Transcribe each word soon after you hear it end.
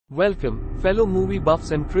Welcome, fellow movie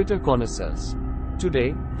buffs and critter connoisseurs.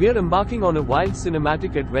 Today, we're embarking on a wild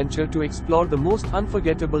cinematic adventure to explore the most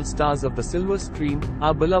unforgettable stars of the silver screen,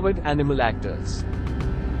 our beloved animal actors.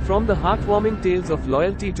 From the heartwarming tales of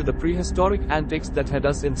loyalty to the prehistoric antics that had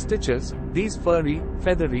us in stitches, these furry,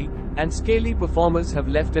 feathery, and scaly performers have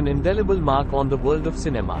left an indelible mark on the world of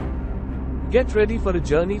cinema. Get ready for a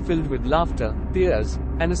journey filled with laughter, tears,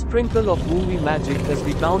 and a sprinkle of movie magic as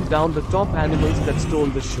we count down the top animals that stole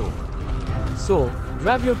the show. So,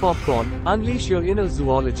 grab your popcorn, unleash your inner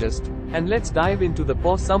zoologist, and let's dive into the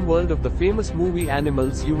awesome world of the famous movie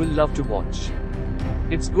animals you will love to watch.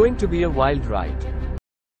 It's going to be a wild ride.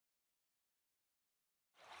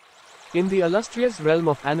 In the illustrious realm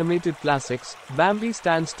of animated classics, Bambi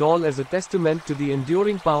stands tall as a testament to the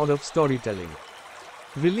enduring power of storytelling.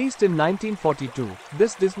 Released in 1942,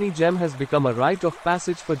 this Disney gem has become a rite of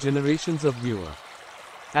passage for generations of viewers.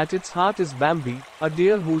 At its heart is Bambi, a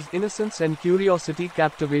deer whose innocence and curiosity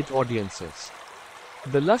captivate audiences.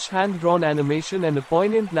 The lush hand-drawn animation and a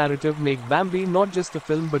poignant narrative make Bambi not just a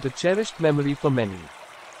film but a cherished memory for many.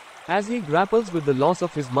 As he grapples with the loss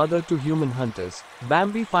of his mother to human hunters,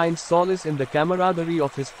 Bambi finds solace in the camaraderie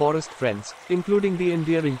of his forest friends, including the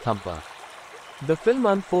endearing Thumper. The film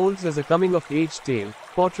unfolds as a coming-of-age tale,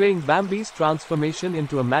 portraying Bambi's transformation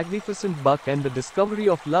into a magnificent buck and the discovery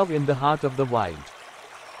of love in the heart of the wild.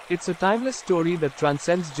 It's a timeless story that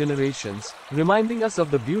transcends generations, reminding us of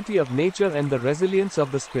the beauty of nature and the resilience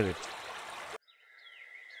of the spirit.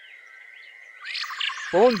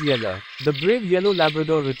 Old Yeller, the brave yellow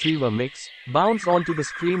Labrador Retriever mix, bounds onto the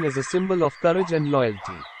screen as a symbol of courage and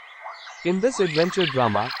loyalty. In this adventure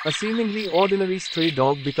drama, a seemingly ordinary stray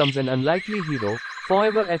dog becomes an unlikely hero,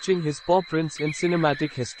 forever etching his paw prints in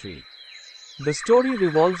cinematic history. The story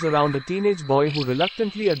revolves around a teenage boy who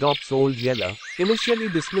reluctantly adopts Old Yeller, initially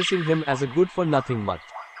dismissing him as a good-for-nothing mutt.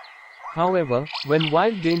 However, when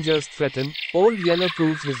wild dangers threaten, Old Yeller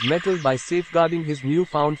proves his mettle by safeguarding his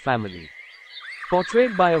newfound family.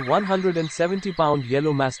 Portrayed by a 170-pound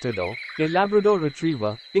yellow mastodon, a Labrador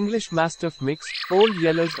Retriever, English Mastiff mix, Old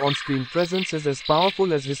Yeller's on-screen presence is as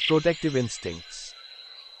powerful as his protective instincts.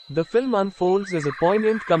 The film unfolds as a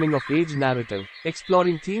poignant coming-of-age narrative,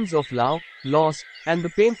 exploring themes of love, loss, and the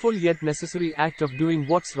painful yet necessary act of doing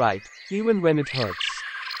what's right, even when it hurts.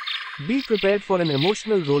 Be prepared for an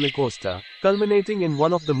emotional rollercoaster, culminating in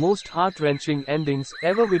one of the most heart-wrenching endings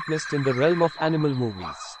ever witnessed in the realm of animal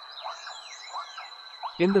movies.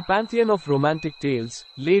 In the pantheon of romantic tales,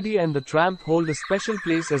 Lady and the Tramp hold a special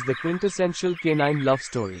place as the quintessential canine love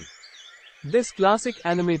story. This classic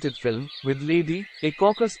animated film, with Lady, a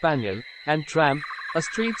Cocker Spaniel, and Tramp, a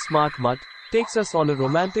street-smart mutt, takes us on a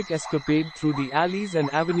romantic escapade through the alleys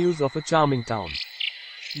and avenues of a charming town.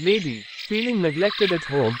 Lady, feeling neglected at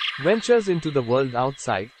home, ventures into the world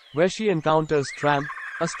outside, where she encounters Tramp,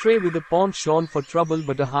 a stray with a penchant for trouble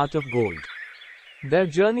but a heart of gold. Their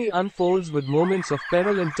journey unfolds with moments of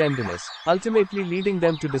peril and tenderness, ultimately leading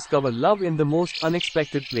them to discover love in the most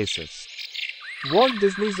unexpected places. Walt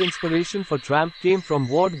Disney's inspiration for Tramp came from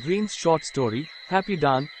Ward Green's short story, Happy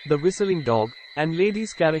Dan, the Whistling Dog, and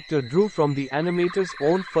Lady's character drew from the animator's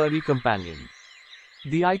own furry companion.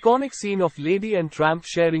 The iconic scene of Lady and Tramp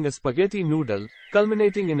sharing a spaghetti noodle,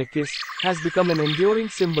 culminating in a kiss, has become an enduring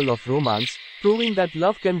symbol of romance, proving that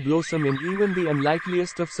love can blossom in even the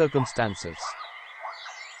unlikeliest of circumstances.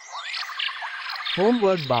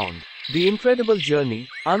 Homeward Bound, The Incredible Journey,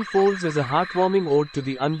 unfolds as a heartwarming ode to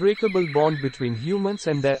the unbreakable bond between humans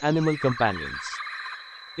and their animal companions.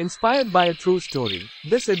 Inspired by a true story,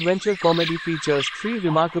 this adventure comedy features three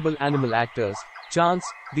remarkable animal actors: Chance,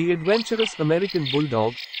 the adventurous American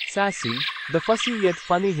Bulldog; Sassy, the fussy yet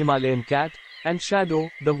funny Himalayan cat; and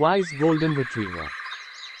Shadow, the wise Golden Retriever.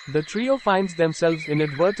 The trio finds themselves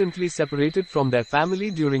inadvertently separated from their family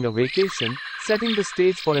during a vacation, setting the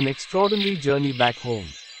stage for an extraordinary journey back home.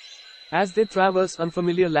 As they traverse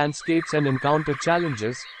unfamiliar landscapes and encounter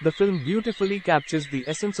challenges, the film beautifully captures the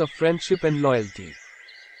essence of friendship and loyalty.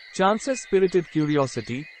 Chance's spirited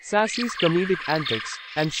curiosity, Sassy's comedic antics,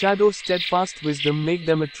 and Shadow's steadfast wisdom make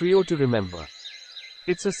them a trio to remember.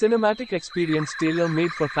 It's a cinematic experience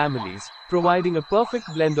tailor-made for families, providing a perfect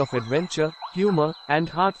blend of adventure, humor, and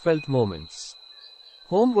heartfelt moments.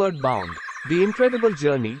 Homeward Bound, The Incredible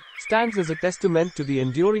Journey, stands as a testament to the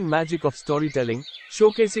enduring magic of storytelling,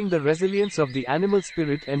 showcasing the resilience of the animal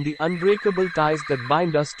spirit and the unbreakable ties that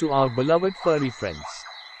bind us to our beloved furry friends.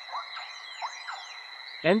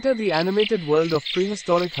 Enter the animated world of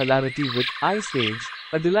prehistoric hilarity with Ice Age,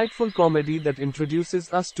 a delightful comedy that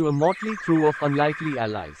introduces us to a motley crew of unlikely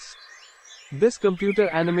allies. This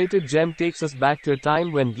computer-animated gem takes us back to a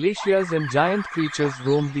time when glaciers and giant creatures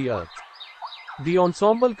roamed the earth. The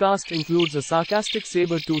ensemble cast includes a sarcastic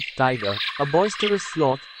saber-toothed tiger, a boisterous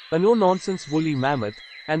sloth, a no-nonsense woolly mammoth,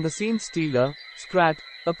 and the scene-stealer, Scrat,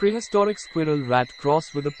 a prehistoric squirrel-rat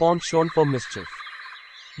cross with a penchant for mischief.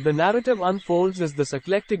 The narrative unfolds as this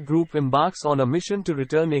eclectic group embarks on a mission to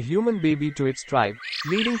return a human baby to its tribe,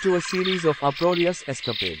 leading to a series of uproarious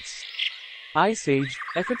escapades. Ice Age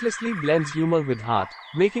effortlessly blends humor with heart,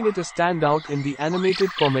 making it a standout in the animated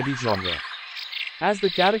comedy genre. As the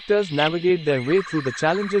characters navigate their way through the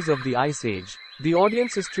challenges of the Ice Age, the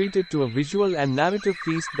audience is treated to a visual and narrative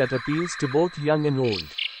feast that appeals to both young and old.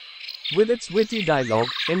 With its witty dialogue,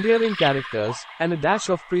 endearing characters, and a dash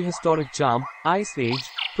of prehistoric charm, Ice Age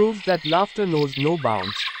proves that laughter knows no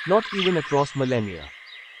bounds, not even across millennia.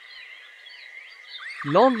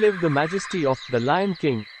 Long live the majesty of The Lion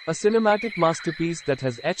King, a cinematic masterpiece that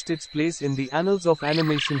has etched its place in the annals of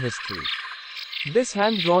animation history. This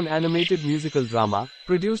hand-drawn animated musical drama,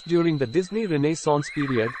 produced during the Disney Renaissance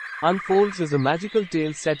period, unfolds as a magical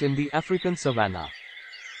tale set in the African savanna.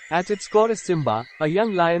 At its core is Simba, a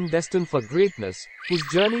young lion destined for greatness, whose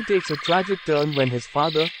journey takes a tragic turn when his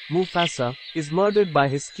father, Mufasa, is murdered by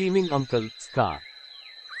his scheming uncle, Scar.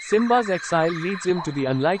 Simba's exile leads him to the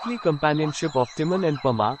unlikely companionship of Timon and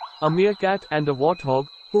Pumbaa, a meerkat and a warthog,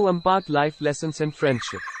 who impart life lessons and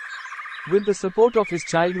friendship. With the support of his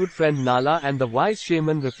childhood friend Nala and the wise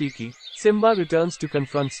shaman Rafiki, Simba returns to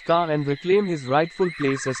confront Scar and reclaim his rightful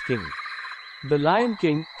place as king. The Lion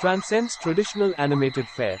King transcends traditional animated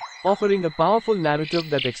fare, offering a powerful narrative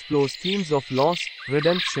that explores themes of loss,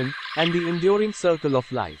 redemption, and the enduring circle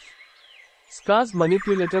of life. Scar's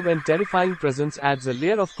manipulative and terrifying presence adds a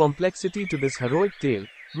layer of complexity to this heroic tale,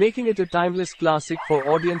 making it a timeless classic for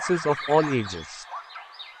audiences of all ages.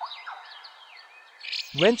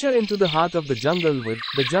 Venture into the heart of the jungle with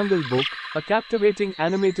The Jungle Book, a captivating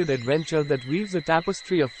animated adventure that weaves a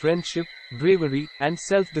tapestry of friendship, bravery, and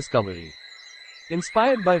self-discovery.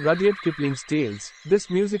 Inspired by Rudyard Kipling's tales, this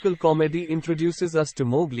musical comedy introduces us to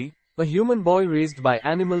Mowgli, a human boy raised by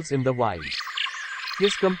animals in the wild.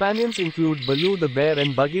 His companions include Baloo the bear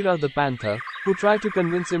and Bagheera the panther, who try to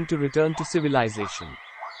convince him to return to civilization.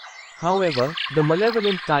 However, the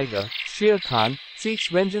malevolent tiger, Shere Khan, seeks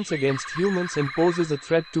vengeance against humans and poses a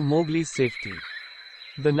threat to Mowgli's safety.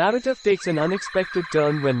 The narrative takes an unexpected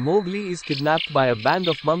turn when Mowgli is kidnapped by a band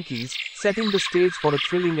of monkeys, setting the stage for a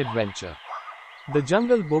thrilling adventure. The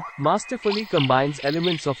Jungle Book masterfully combines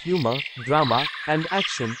elements of humor, drama, and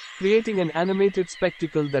action, creating an animated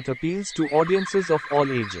spectacle that appeals to audiences of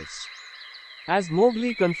all ages. As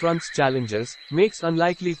Mowgli confronts challenges, makes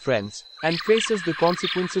unlikely friends, and faces the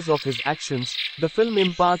consequences of his actions, the film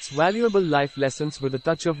imparts valuable life lessons with a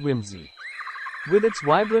touch of whimsy. With its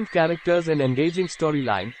vibrant characters and engaging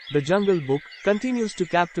storyline, The Jungle Book continues to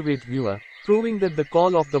captivate viewers, proving that the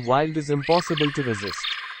call of the wild is impossible to resist.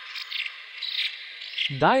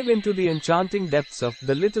 Dive into the enchanting depths of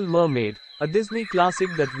The Little Mermaid, a Disney classic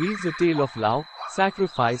that weaves a tale of love,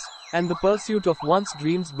 sacrifice, and the pursuit of one's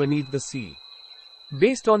dreams beneath the sea.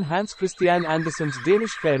 Based on Hans Christian Andersen's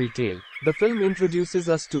Danish fairy tale, the film introduces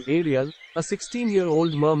us to Ariel, a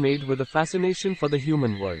 16-year-old mermaid with a fascination for the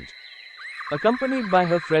human world. Accompanied by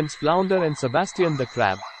her friends Flounder and Sebastian the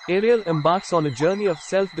Crab, Ariel embarks on a journey of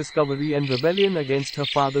self-discovery and rebellion against her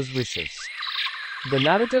father's wishes. The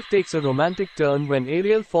narrative takes a romantic turn when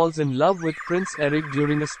Ariel falls in love with Prince Eric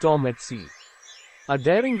during a storm at sea. A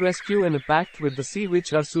daring rescue and a pact with the sea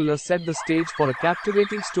witch Ursula set the stage for a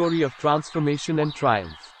captivating story of transformation and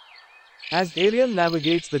triumph. As Ariel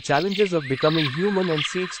navigates the challenges of becoming human and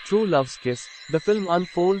seeks true love's kiss, the film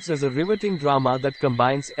unfolds as a riveting drama that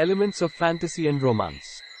combines elements of fantasy and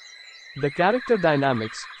romance. The character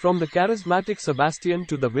dynamics, from the charismatic Sebastian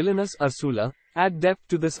to the villainous Ursula, add depth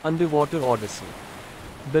to this underwater odyssey.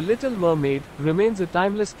 The Little Mermaid remains a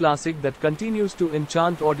timeless classic that continues to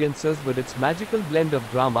enchant audiences with its magical blend of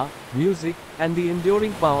drama, music, and the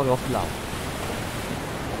enduring power of love.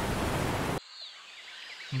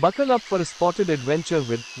 Buckle up for a spotted adventure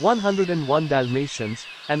with 101 Dalmatians,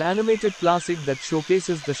 an animated classic that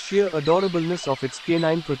showcases the sheer adorableness of its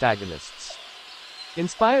canine protagonists.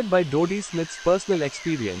 Inspired by Dodie Smith's personal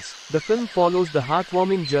experience, the film follows the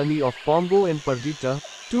heartwarming journey of Pongo and Perdita,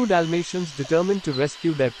 two Dalmatians determined to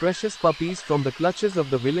rescue their precious puppies from the clutches of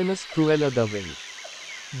the villainous Cruella de Vil.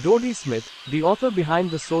 Dodie Smith, the author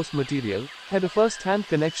behind the source material, had a first-hand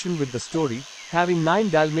connection with the story, having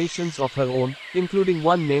 9 Dalmatians of her own, including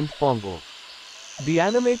one named Pongo. The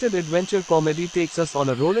animated adventure comedy takes us on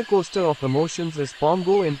a roller coaster of emotions as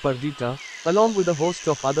Pongo and Perdita, along with a host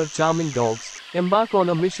of other charming dogs, embark on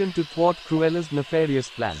a mission to thwart Cruella's nefarious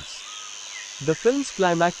plans. The film's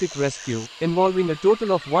climactic rescue, involving a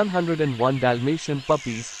total of 101 Dalmatian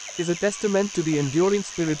puppies, is a testament to the enduring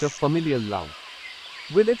spirit of familial love.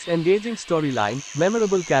 With its engaging storyline,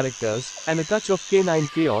 memorable characters, and a touch of canine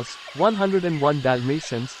chaos, 101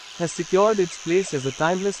 Dalmatians has secured its place as a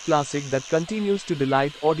timeless classic that continues to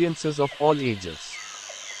delight audiences of all ages.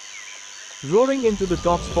 Roaring into the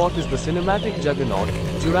top spot is the cinematic juggernaut,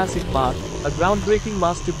 Jurassic Park, a groundbreaking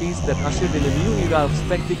masterpiece that ushered in a new era of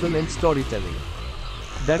spectacle and storytelling.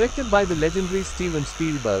 Directed by the legendary Steven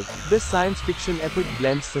Spielberg, this science fiction epic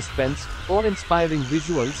blends suspense, awe-inspiring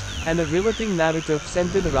visuals, and a riveting narrative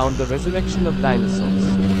centered around the resurrection of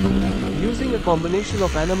dinosaurs. Using a combination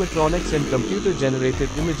of animatronics and computer-generated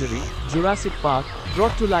imagery, Jurassic Park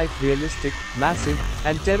brought to life realistic, massive,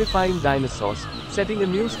 and terrifying dinosaurs, setting a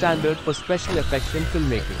new standard for special effects in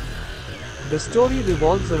filmmaking. The story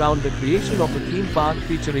revolves around the creation of a theme park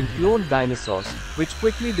featuring cloned dinosaurs, which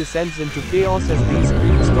quickly descends into chaos as these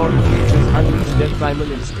prehistoric creatures unleash their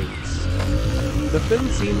primal instincts. The film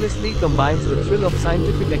seamlessly combines the thrill of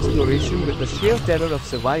scientific exploration with the sheer terror of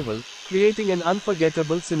survival, creating an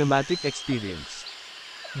unforgettable cinematic experience.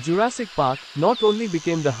 Jurassic Park not only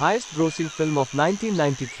became the highest-grossing film of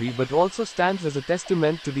 1993 but also stands as a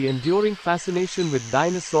testament to the enduring fascination with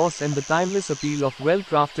dinosaurs and the timeless appeal of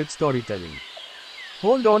well-crafted storytelling.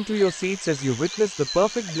 Hold on to your seats as you witness the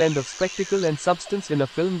perfect blend of spectacle and substance in a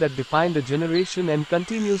film that defined a generation and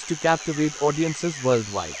continues to captivate audiences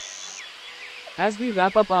worldwide. As we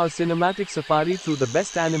wrap up our cinematic safari through the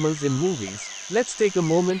best animals in movies, let's take a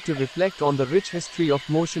moment to reflect on the rich history of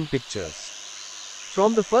motion pictures.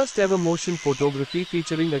 From the first ever motion photography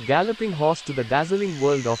featuring a galloping horse to the dazzling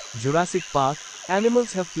world of Jurassic Park,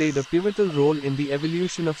 animals have played a pivotal role in the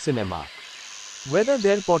evolution of cinema. Whether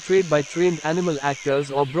they're portrayed by trained animal actors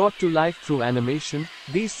or brought to life through animation,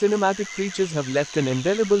 these cinematic creatures have left an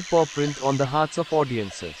indelible paw print on the hearts of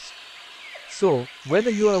audiences. So, whether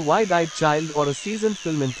you're a wide-eyed child or a seasoned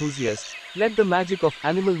film enthusiast, let the magic of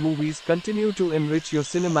animal movies continue to enrich your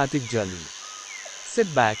cinematic journey.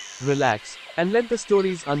 Sit back, relax, and let the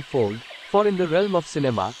stories unfold, for in the realm of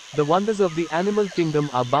cinema, the wonders of the animal kingdom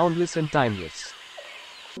are boundless and timeless.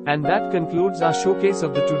 And that concludes our showcase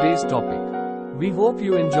of today's topic. We hope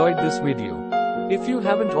you enjoyed this video. If you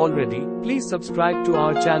haven't already, please subscribe to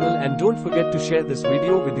our channel and don't forget to share this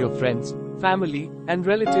video with your friends, family, and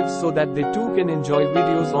relatives so that they too can enjoy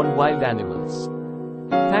videos on wild animals.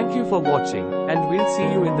 Thank you for watching, and we'll see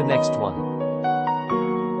you in the next one.